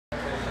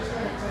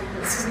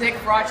This is Nick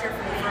Fraraccio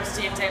from the first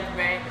tee in Tampa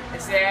Bay,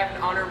 and today I have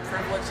an honor and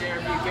privilege to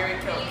interview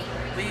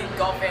Koch, lead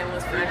golf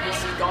analyst for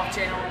NBC Golf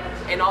Channel,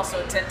 and also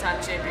a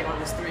 10-time champion on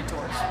his 3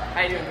 tours.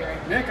 How you doing, Gary?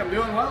 Nick, I'm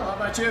doing well. How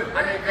about you?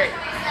 I'm doing great.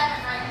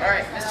 All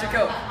right, Mr.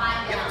 Koch,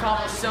 you have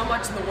accomplished so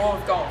much in the world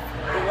of golf,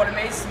 but what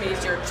amazes me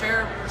is your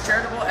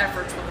charitable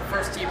efforts with the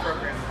first tee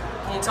program.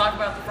 Can you talk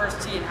about the first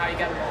tee and how you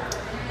got involved?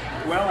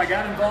 Well, I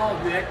got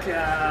involved, Nick,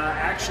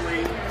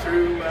 actually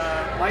through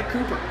Mike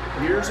Cooper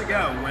years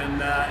ago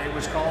when it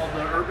was called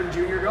Urban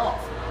Junior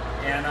Golf.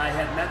 And I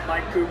had met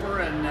Mike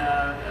Cooper and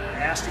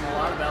asked him a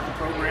lot about the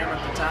program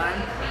at the time.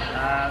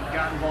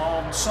 Got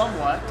involved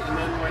somewhat, and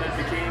then when it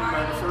became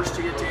the first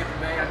tee at Tampa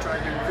Bay, I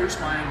tried to increase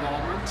my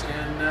involvement,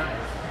 and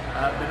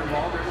I've been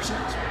involved ever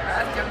since.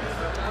 That's good.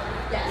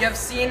 You have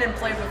seen and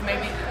played with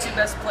maybe the 2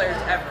 best players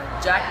ever,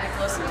 Jack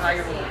Nicklaus and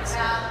Tiger Woods.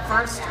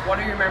 First, what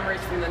are your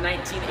memories from the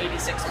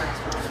 1986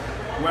 Masters?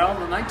 Well,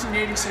 the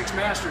 1986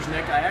 Masters,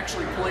 Nick, I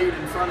actually played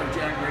in front of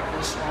Jack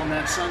Nicklaus on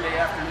that Sunday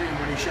afternoon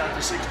when he shot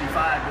the 65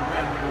 to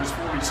win when he was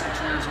 46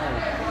 years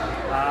old.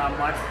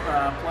 My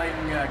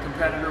playing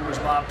competitor was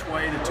Bob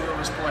Tway. The 2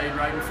 of us played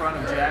right in front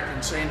of Jack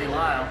and Sandy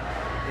Lyle,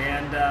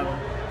 and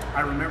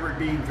I remember it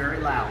being very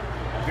loud,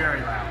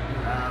 very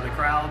loud. The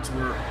crowds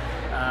were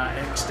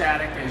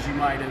ecstatic, as you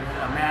might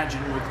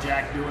imagine, with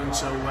Jack doing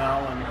so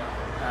well, and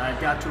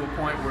it got to a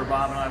point where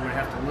Bob and I would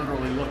have to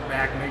literally look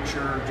back, make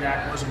sure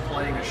Jack wasn't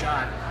playing a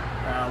shot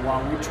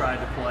while we tried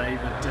to play.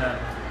 But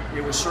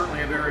it was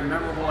certainly a very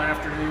memorable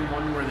afternoon,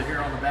 one where the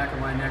hair on the back of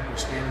my neck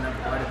was standing up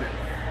quite a bit.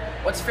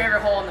 What's your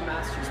favorite hole in the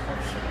Masters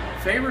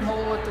course? Favorite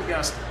hole at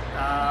Augusta?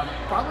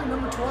 Probably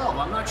number 12.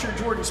 I'm not sure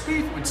Jordan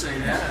Spieth would say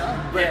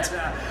that, but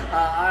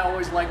I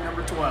always liked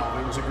number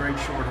 12. It was a great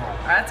short hole.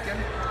 That's good.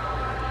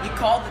 You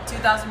called the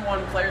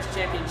 2001 Players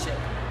Championship.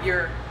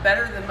 Your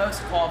better than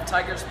most call of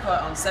Tiger's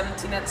putt on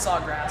 17 at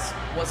Sawgrass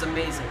was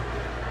amazing.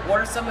 What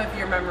are some of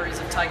your memories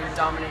of Tiger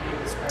dominating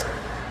the sport?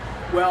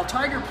 Well,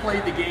 Tiger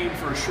played the game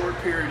for a short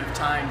period of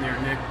time there,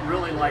 Nick,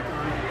 really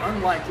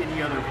unlike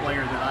any other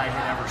player that I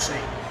had ever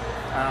seen.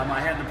 I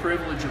had the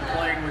privilege of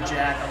playing with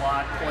Jack a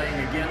lot, playing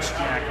against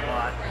Jack a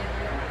lot,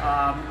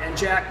 and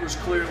Jack was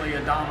clearly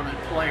a dominant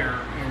player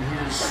in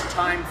his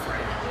time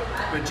frame.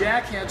 But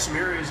Jack had some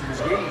areas of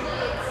his game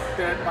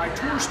that by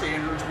tour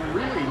standards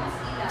were really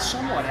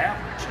somewhat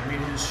average. I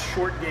mean, his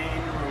short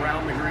game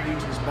around the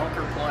greens, his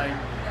bunker play,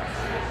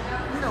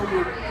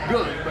 were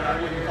good, but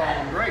I wouldn't call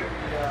them great.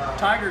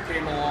 Tiger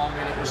came along,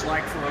 and it was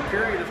like for a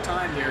period of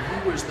time there,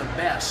 he was the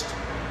best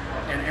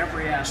in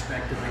every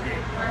aspect of the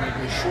game. I mean,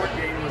 his short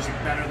game was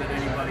better than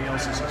anybody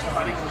else's. His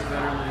putting was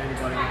better than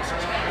anybody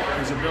else's.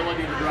 His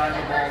ability to drive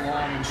the ball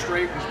long and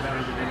straight was better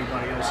than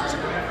anybody else's.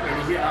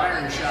 And he hit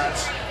iron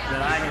shots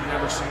that I had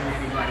never seen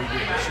anybody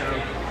do. So,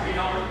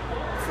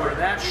 for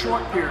that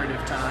short period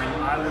of time,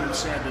 I would have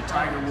said that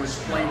Tiger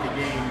Woods played the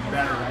game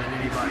better than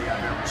anybody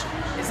I've ever seen.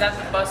 Is that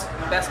the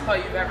best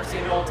putt you've ever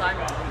seen of all time?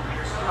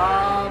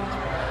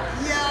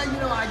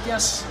 Yeah, I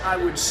guess I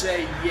would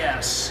say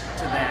yes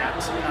to that.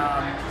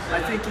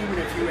 I think even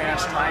if you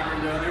asked Tiger,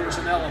 though, there was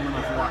an element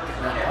of luck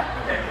in that putt.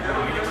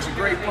 I mean, it was a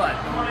great putt,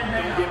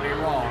 don't get me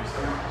wrong.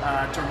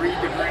 To read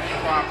the green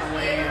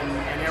properly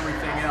and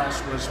everything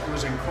else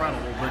was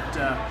incredible, but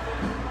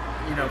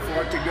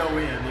for it to go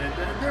in,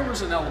 there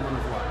was an element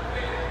of luck.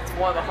 It's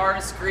one of the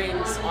hardest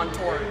greens on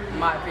tour, in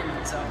my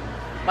opinion. So,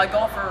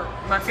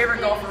 my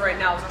favorite golfer right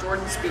now is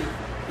Jordan Spieth.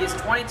 He is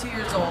 22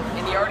 years old,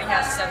 and he already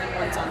has 7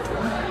 wins on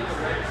tour.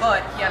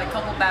 But he had a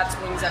couple bad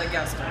swings at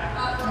Augusta.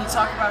 Can you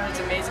talk about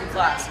his amazing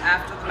class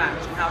after the match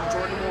and how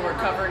Jordan will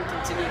recover and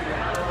continue to win?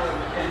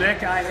 Well,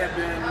 Nick, I have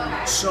been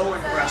so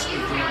impressed with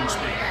Jordan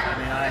Spieth. I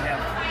mean, I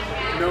have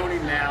known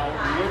him now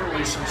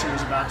literally since he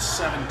was about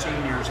 17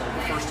 years old.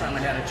 The first time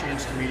I had a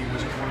chance to meet him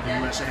was at one of the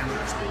U.S.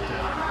 Amateurs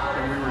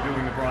that we were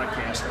doing the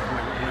broadcast of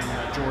when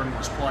Jordan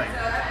was playing.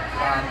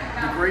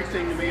 The great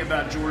thing to me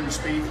about Jordan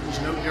Spieth,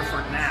 he's no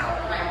different now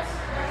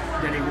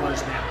than he was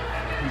then.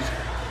 He's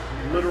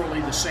literally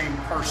the same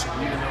person,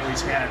 even though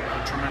he's had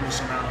a tremendous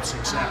amount of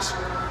success.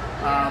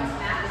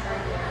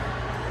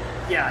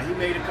 Yeah, he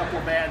made a couple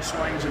of bad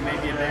swings and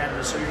maybe a bad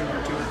decision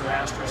or 2 at the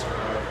Masters,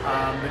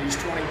 but he's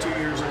 22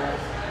 years old.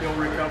 He'll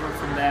recover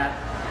from that.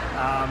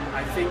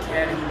 I think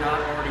had he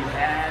not already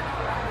had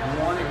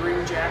won a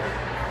green jacket,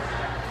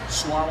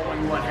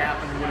 swallowing what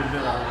happened would have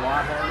been a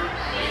lot harder.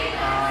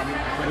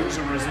 But he's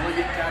a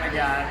resilient kind of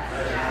guy.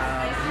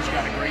 He's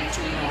got a great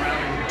team around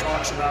him who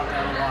talks about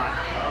that a lot.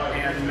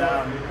 And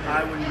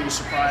I wouldn't be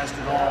surprised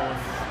at all if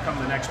come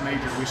the next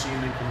major we see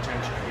him in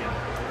contention again.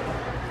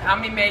 How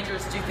many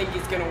majors do you think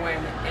he's going to win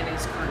in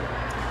his career?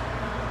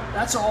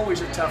 That's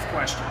always a tough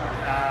question.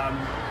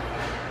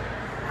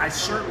 I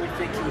certainly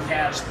think he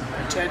has the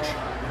potential,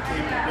 the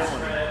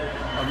capability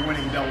of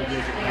winning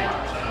double-digit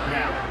majors.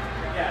 Now,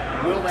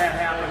 will that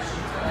happen?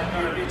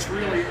 It's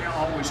really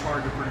always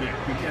hard to predict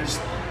because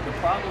the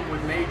problem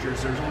with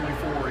majors, there's only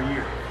 4 a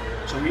year.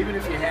 So even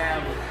if you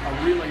have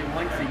a really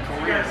lengthy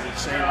career that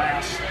say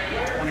lasts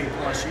 20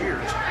 plus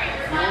years,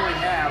 you only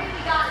have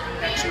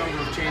X number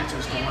of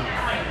chances to win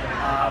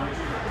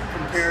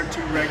compared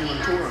to regular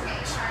tour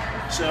events.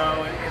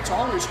 So it's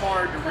always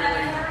hard to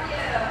really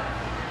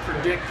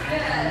predict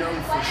and know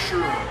for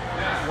sure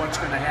what's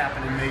going to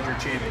happen in major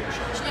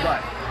championships.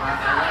 But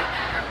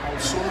I like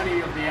so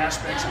many of the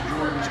aspects of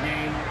Jordan's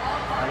game.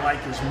 I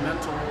like his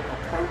mental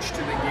approach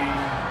to the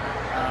game,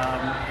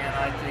 and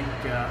I think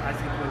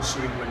we'll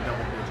see him win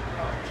double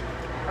digits.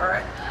 All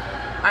right.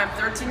 I'm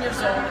 13 years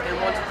old and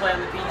want to play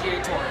on the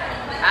PGA Tour.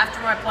 After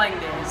my playing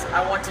days,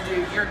 I want to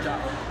do your job.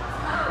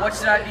 What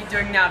should I be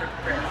doing now to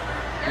prepare?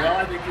 Well,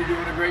 I think you're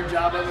doing a great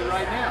job of it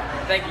right now.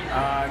 Thank you.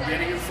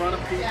 Getting in front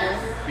of people,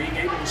 being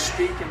able to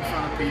speak in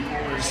front of people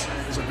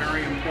is a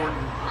very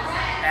important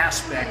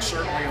aspect,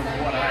 certainly, of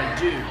what I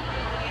do.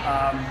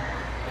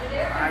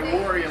 I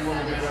worry a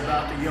little bit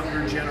about the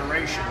younger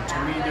generation. To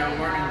me, they're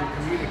learning to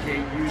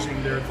communicate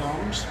using their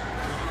thumbs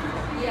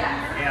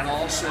and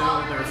also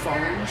their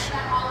phones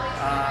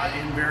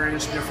in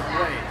various different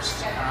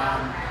ways.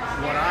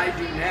 What I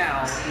do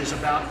now is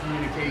about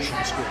communication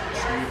skills.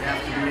 You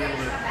have to be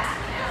able to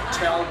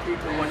tell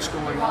people what's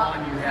going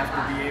on. You have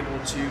to be able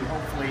to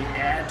hopefully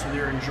add to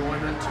their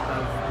enjoyment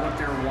of what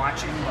they're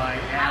watching by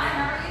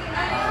adding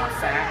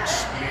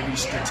facts, maybe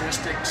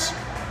statistics,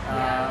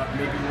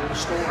 maybe little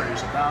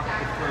stories about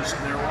the person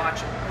they're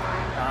watching.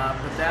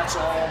 But that's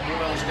all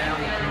boils down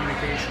to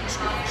communication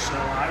skills. So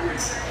I would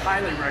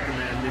highly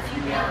recommend, if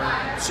you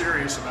are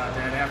serious about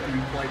that after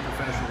you play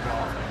professional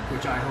golf,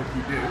 which I hope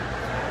you do,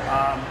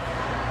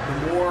 the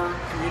more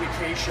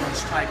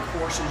communications type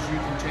courses you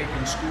can take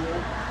in school.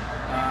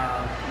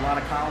 A lot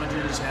of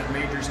colleges have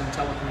majors in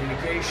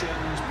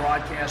telecommunications,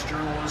 broadcast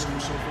journalism,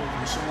 so forth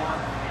and so on.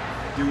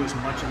 Do as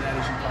much of that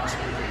as you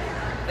possibly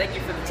can. Thank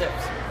you for the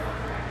tips.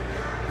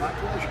 My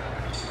pleasure.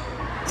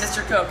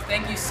 Mr. Koch,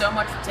 thank you so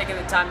much for taking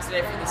the time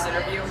today for this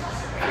interview.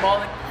 From all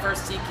the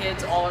First Tee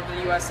kids all over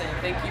the USA,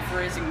 thank you for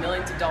raising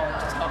millions of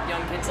dollars to help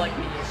young kids like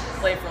me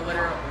play for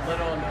little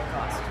or no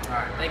cost. All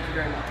right. Thank you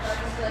very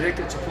much. Nick,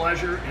 it's a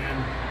pleasure,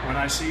 and when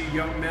I see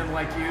young men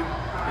like you,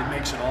 it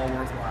makes it all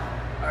worthwhile.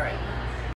 All right.